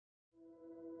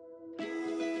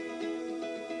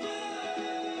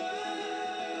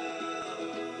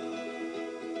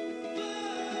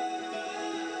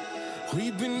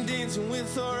We've been dancing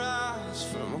with our eyes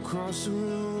from across the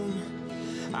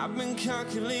room. I've been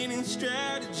calculating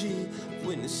strategy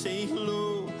when to say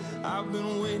hello. I've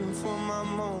been waiting for my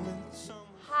moment.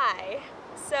 Hi.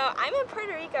 So I'm in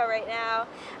Puerto Rico right now.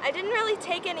 I didn't really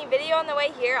take any video on the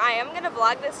way here. I am going to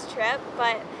vlog this trip,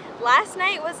 but last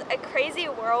night was a crazy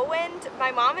whirlwind.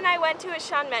 My mom and I went to a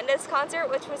Shawn Mendes concert,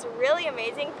 which was really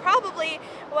amazing. Probably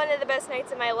one of the best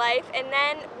nights of my life. And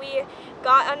then we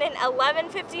got on an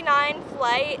 11:59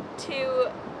 flight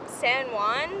to San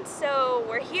Juan. So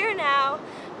we're here now.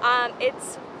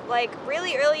 It's like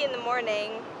really early in the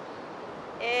morning.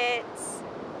 It's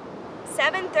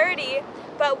 7:30.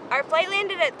 But our flight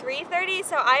landed at 3:30,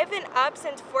 so I've been up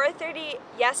since 4:30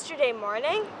 yesterday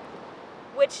morning,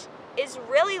 which is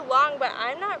really long, but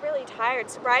I'm not really tired,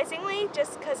 surprisingly,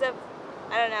 just because of,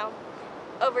 I don't know,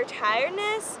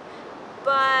 overtiredness.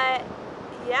 But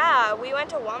yeah, we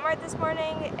went to Walmart this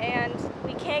morning, and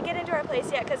we can't get into our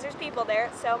place yet because there's people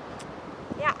there. So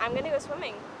yeah, I'm gonna go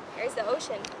swimming. Here's the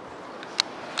ocean.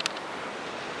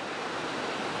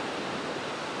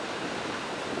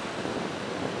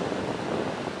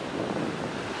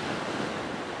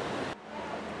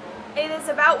 It is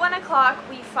about 1 o'clock.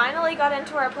 We finally got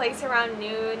into our place around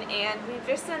noon, and we've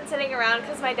just been sitting around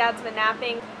because my dad's been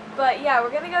napping. But yeah, we're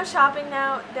gonna go shopping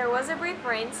now. There was a brief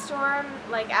rainstorm,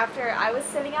 like after I was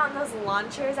sitting out in those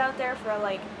lawn chairs out there for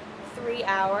like 3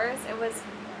 hours. It was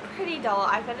pretty dull.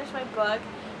 I finished my book,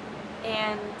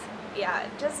 and yeah,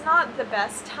 just not the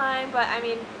best time, but I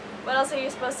mean, what else are you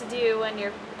supposed to do when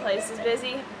your place is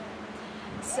busy?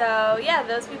 So yeah,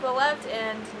 those people left,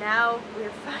 and now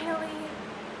we're finally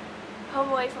home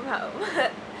away from home.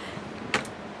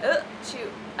 Oh,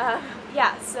 shoot.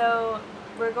 Yeah, so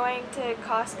we're going to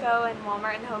Costco and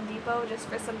Walmart and Home Depot just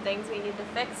for some things we need to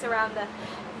fix around the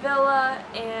villa,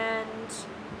 and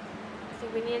I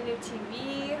think we need a new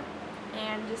TV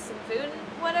and just some food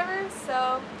and whatever.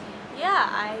 So yeah,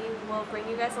 I will bring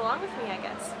you guys along with me, I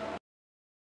guess.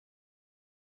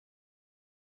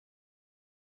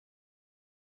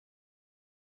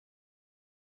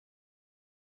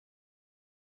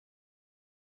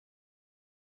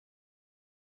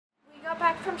 We got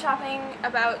back from shopping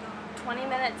about 20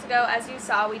 minutes ago. As you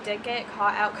saw, we did get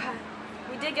caught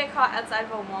outside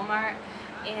of a Walmart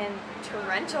in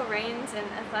torrential rains and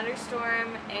a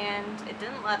thunderstorm, and it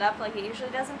didn't let up like it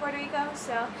usually does in Puerto Rico,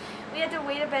 so we had to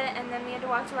wait a bit, and then we had to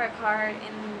walk to our car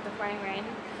in the pouring rain.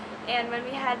 And when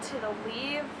we had to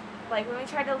leave, like when we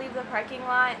tried to leave the parking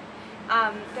lot,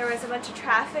 there was a bunch of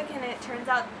traffic, and it turns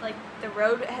out like the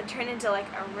road had turned into like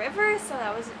a river, so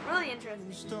that was really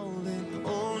interesting. Stolen.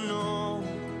 Oh no,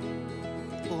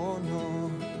 oh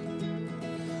no.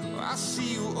 I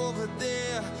see you over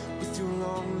there with your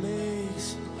long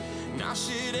legs, and I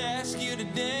should ask you to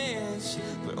dance,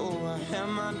 but oh, I have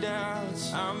my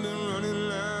doubts. I've been running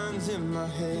lines in my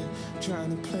head,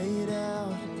 trying to play it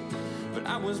out, but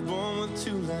I was born with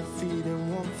 2 left feet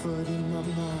and 1 foot in my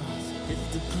mouth.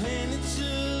 If the planets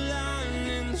align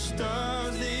and the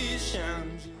stars they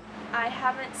shine. I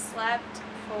haven't slept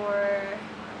for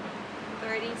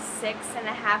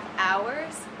 36.5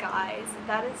 hours. Guys,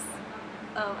 that is,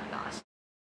 oh my gosh.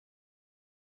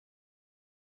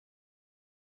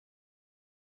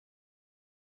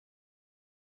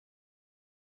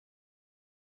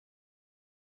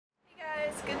 Hey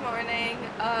guys, good morning.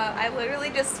 I literally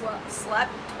just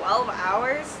slept 12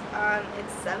 hours.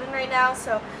 It's 7 right now,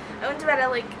 so I went to bed at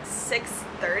like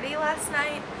 6:30 last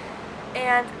night,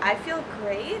 and I feel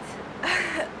great.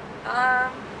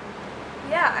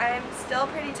 Yeah, I'm still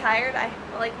pretty tired.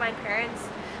 Like my parents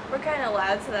were kind of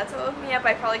loud, so that's what woke me up.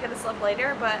 I probably could have slept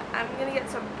later, but I'm gonna get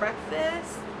some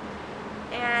breakfast,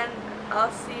 and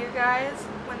I'll see you guys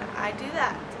when I do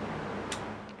that.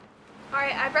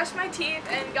 Alright, I brushed my teeth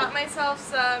and got myself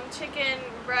some chicken,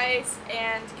 rice,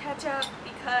 and ketchup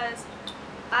because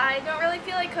I don't really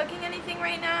feel like cooking anything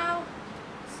right now.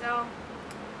 So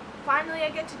finally I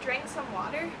get to drink some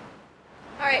water.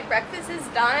 Alright, breakfast is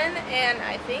done, and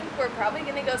I think we're probably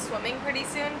going to go swimming pretty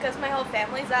soon because my whole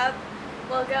family's up.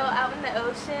 We'll go out in the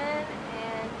ocean,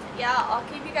 and yeah, I'll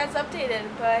keep you guys updated,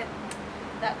 but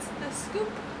that's the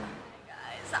scoop.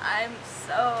 Guys, I'm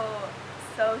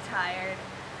so tired.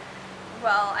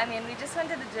 Well, I mean, we just went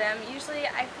to the gym. Usually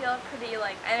I feel pretty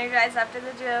like energized after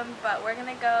the gym, but we're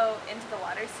going to go into the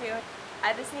water soon.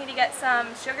 I just need to get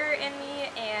some sugar in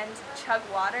me and chug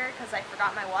water because I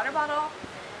forgot my water bottle.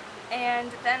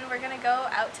 And then we're gonna go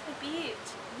out to the beach.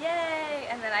 Yay!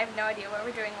 And then I have no idea what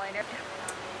we're doing later.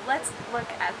 Let's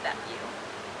look at that view.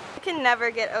 I can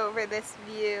never get over this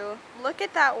view. Look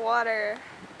at that water,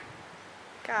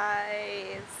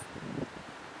 guys.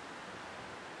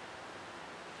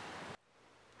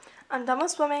 I'm done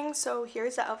with swimming, so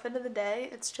here's the outfit of the day.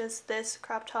 It's just this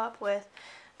crop top with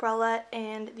bralette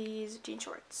and these jean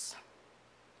shorts.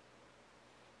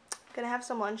 I'm gonna have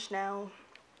some lunch now.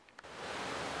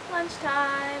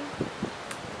 Lunchtime.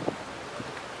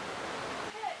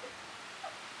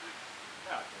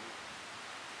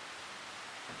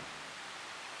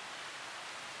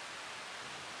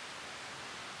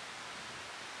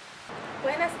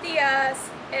 Buenos días,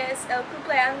 es el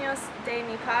cumpleaños de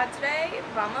mi padre.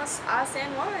 Vamos a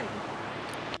San Juan.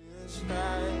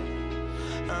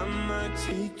 I might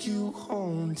take you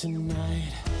home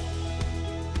tonight.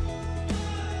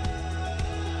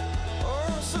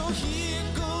 Oh, so here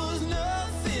goes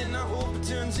nothing. I hope it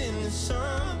turns into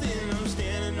something. I'm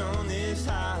standing on this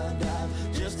high dive,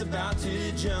 just about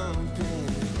to jump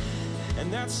in.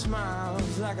 And that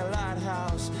smile's like a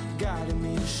lighthouse guiding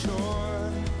me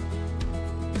ashore.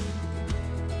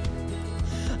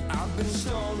 I've been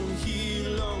stalling here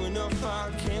long enough, I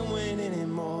can't wait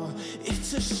anymore.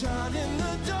 It's a shot in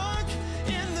the dark,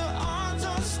 and the odds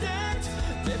are stacked.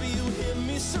 Baby, you hit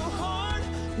me so hard,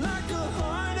 like a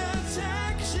heart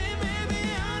attack. She may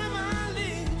be out of my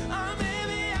league, I may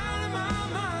be out of my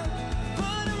mind,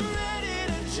 but I'm ready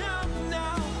to jump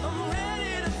now, I'm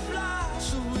ready to fly.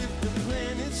 So if the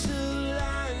planets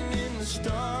align and the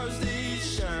stars they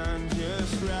shine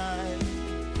just right,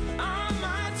 I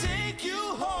might take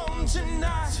you home tonight.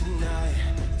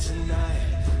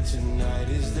 Tonight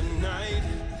is the night.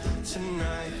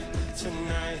 Tonight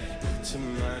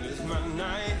is my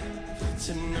night.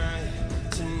 Tonight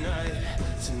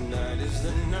is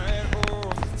the night. Oh,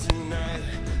 tonight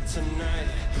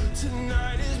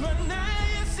is my night.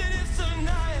 Yes, it is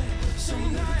tonight. So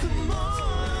now come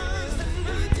on,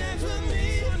 will you dance with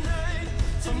me tonight?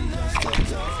 Tonight's the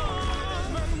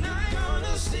dawn, my night on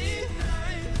the sea.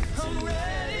 I'm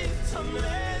ready to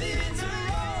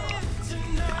roll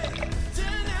tonight.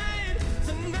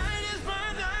 Tonight is my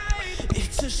night.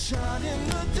 It's a shot in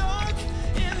the dark,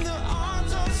 and the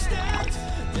odds are stacked.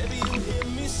 Baby, you hit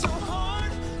me so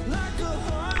hard, like a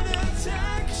heart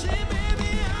attack. She may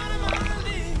be out of my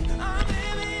league, I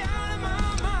may be out of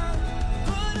my mind,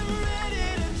 but I'm ready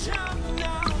to jump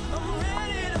now, I'm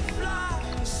ready to fly.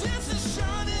 Since a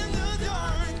shot in the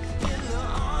dark, and the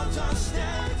odds are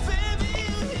stacked. Baby,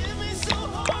 you hit me so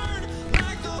hard,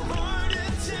 like a heart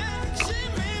attack. She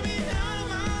may be out of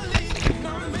my league, I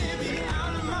may be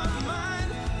out of my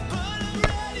mind, but I'm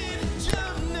ready to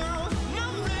jump now,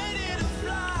 I'm ready to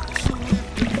fly. So if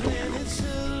the planets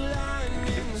align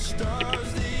and the stars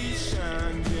they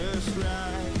shine just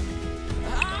right, I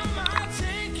might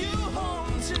take you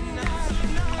home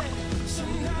tonight. So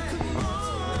now come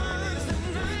on,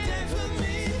 dance with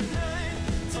me tonight.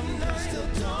 Tonight's the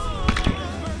dawn,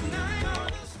 my night on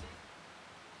the sea.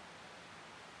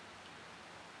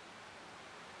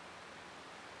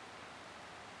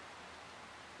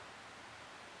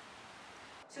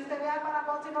 Si usted viaja para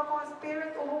Baltimore con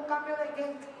Spirit, hubo un cambio de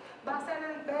gate. Va a ser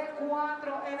el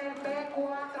B4, en el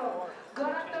B4. Good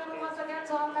afternoon once again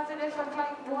to all passengers from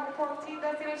flight 114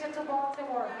 destination to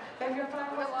Baltimore. If you're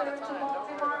flying with Spirit to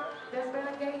Baltimore, there's been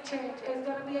a gate change. It's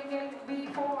going to be a gate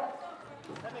B4.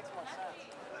 That makes more sense.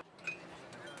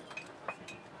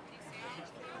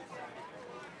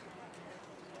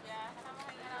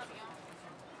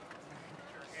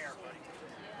 Your hair, buddy.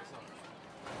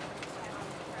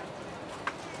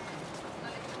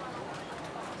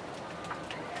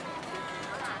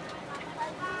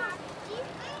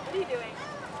 What are you doing?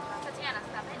 Tatiana,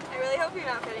 stop it. I really hope you're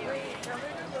not videoing.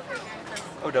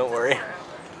 Oh, don't worry. I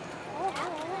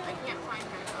can't find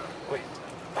her. Wait.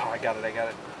 Oh, I got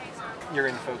it. You're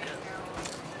in focus.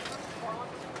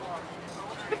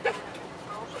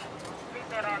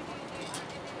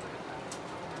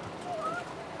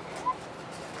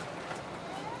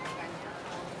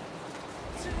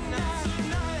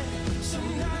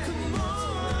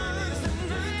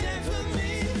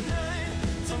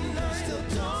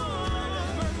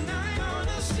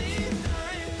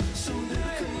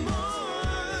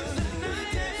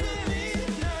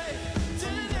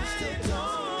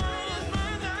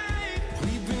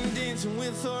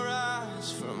 With our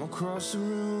eyes from across the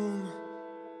room.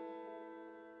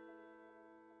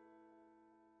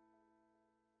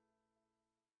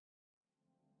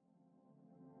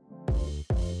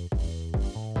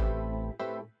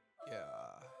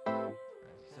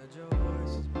 Said your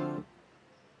voice is mine.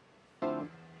 Oh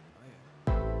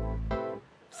yeah.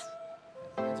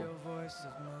 Said your voice is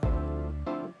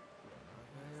mine.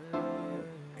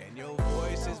 And your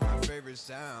voice is my favorite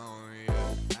sound.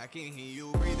 Yeah. I can hear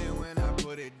you breathing when I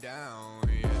put it down.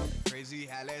 Yeah. Crazy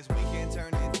how last weekend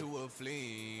turned into a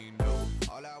fling. No,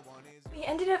 all I want is. We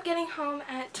ended up getting home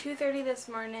at 2:30 this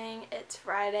morning. It's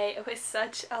Friday. It was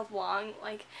such a long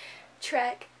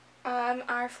trek.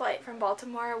 Our flight from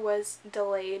Baltimore was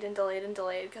delayed and delayed and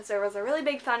delayed because there was a really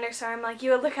big thunderstorm. Like, you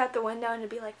would look out the window and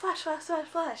it'd be like flash, flash, flash,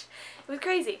 flash. It was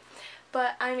crazy.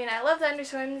 But I mean, I love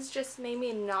thunderstorms, just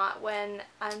maybe not when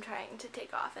I'm trying to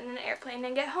take off in an airplane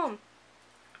and get home.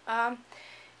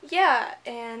 Yeah,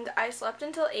 and I slept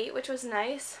until 8, which was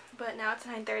nice, but now it's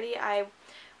 9:30. I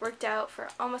worked out for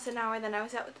almost an hour, then I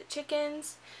was out with the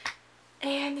chickens.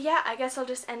 And yeah, I guess I'll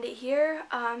just end it here.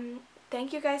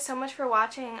 Thank you guys so much for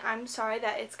watching. I'm sorry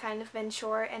that it's kind of been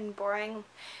short and boring.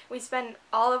 We spent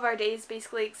all of our days,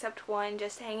 basically except one,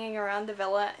 just hanging around the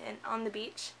villa and on the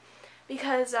beach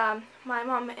because my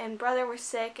mom and brother were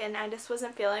sick and I just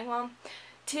wasn't feeling well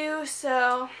too.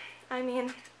 So, I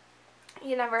mean,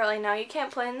 you never really know. You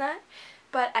can't plan that.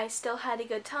 But I still had a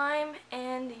good time,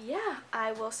 and yeah,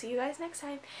 I will see you guys next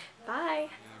time. Bye.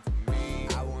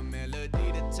 I want melody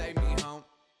to take me home.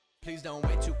 Please don't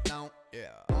wait too long. Yeah,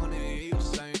 wanna hear you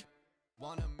sing.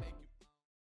 Wanna make